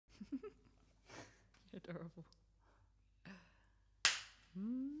terrible.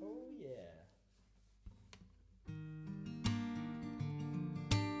 Oh yeah.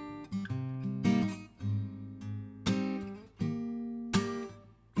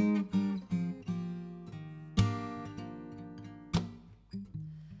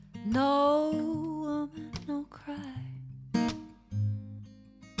 No woman, no cry.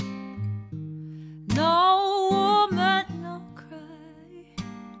 No woman, no cry.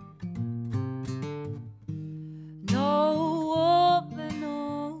 No woman,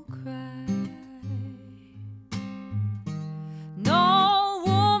 no cry. No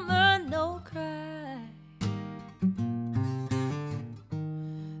woman, no cry.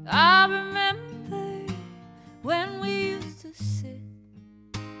 I remember when we used to sit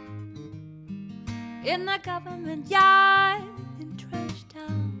in the government yard in Trench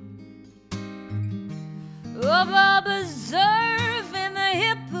Town, observing the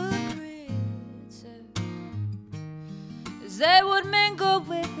hypocrites as they would mingle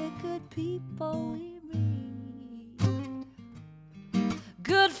with the good people we meet.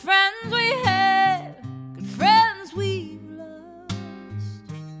 Good friends we had, good friends we've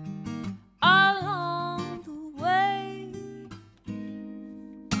lost along the way.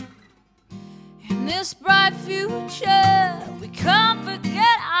 In this bright future, we can't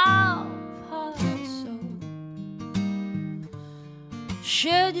forget our past. So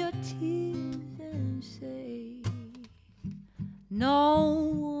shed your tears and say,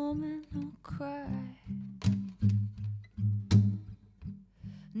 no woman, no cry.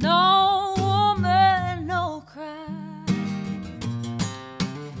 No woman, no cry.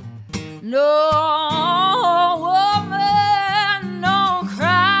 No woman, no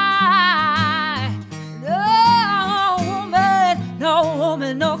cry. No woman, no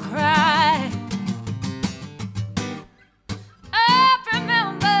woman, no cry. I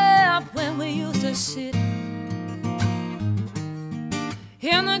remember when we used to sit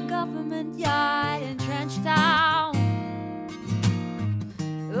in the government yard in Trench Town,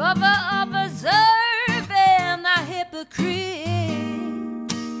 observing the hypocrites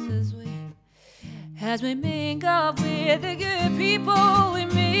as we mingle with the good people we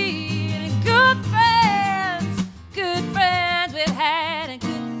meet. And good friends we've had, and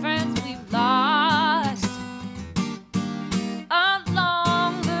good friends we've lost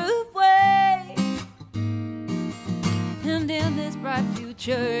along the way. And in this bright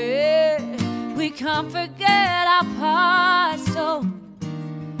future, we can't forget our past. So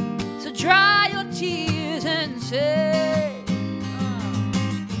dry your tears and say,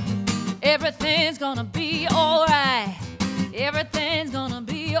 everything's gonna be alright. Everything's gonna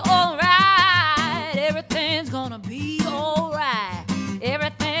be alright.